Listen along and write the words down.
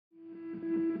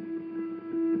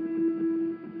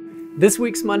This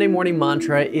week's Monday morning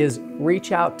mantra is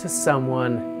reach out to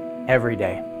someone every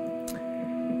day.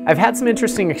 I've had some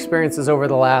interesting experiences over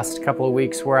the last couple of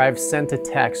weeks where I've sent a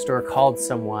text or called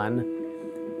someone,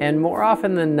 and more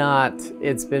often than not,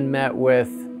 it's been met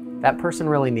with, that person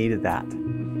really needed that.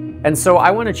 And so I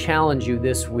want to challenge you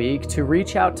this week to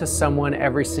reach out to someone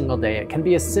every single day. It can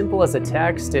be as simple as a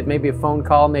text, it may be a phone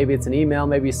call, maybe it's an email,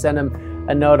 maybe you send them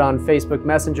a note on Facebook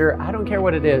Messenger. I don't care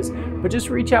what it is, but just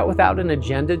reach out without an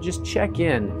agenda, just check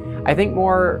in. I think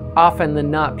more often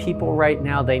than not, people right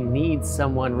now, they need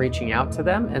someone reaching out to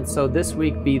them. And so this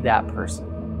week, be that person.